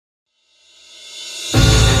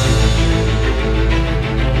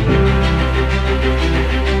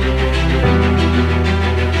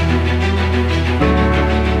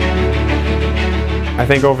I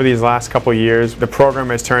think over these last couple of years, the program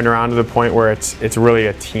has turned around to the point where it's really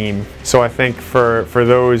a team. So I think for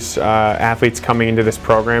those athletes coming into this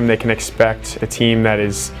program, they can expect a team that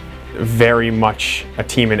is very much a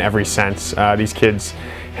team in every sense. These kids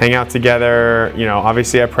hang out together,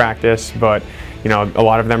 obviously at practice, but a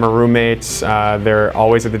lot of them are roommates. They're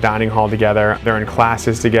always at the dining hall together. They're in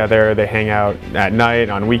classes together. They hang out at night,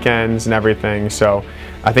 on weekends, and everything. So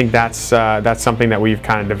I think that's something that we've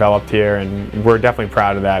kind of developed here, and we're definitely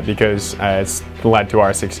proud of that because it's led to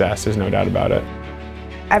our success. There's no doubt about it.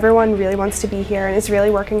 Everyone really wants to be here and is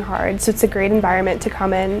really working hard, so it's a great environment to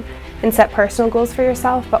come in and set personal goals for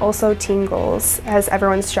yourself, but also team goals, as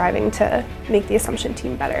everyone's striving to make the Assumption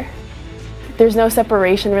team better. There's no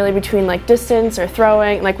separation really between distance or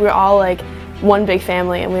throwing. We're all one big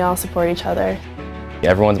family and we all support each other.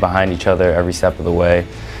 Everyone's behind each other every step of the way.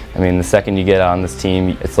 I mean, the second you get on this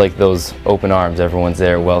team, it's like those open arms. Everyone's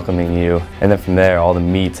there welcoming you. And then from there, all the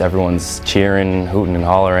meets, everyone's cheering, hooting and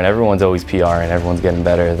hollering. Everyone's always PRing, everyone's getting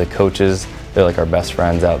better. The coaches, they're like our best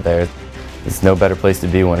friends out there. There's no better place to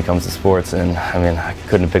be when it comes to sports, and I mean, I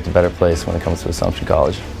couldn't have picked a better place when it comes to Assumption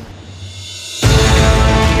College.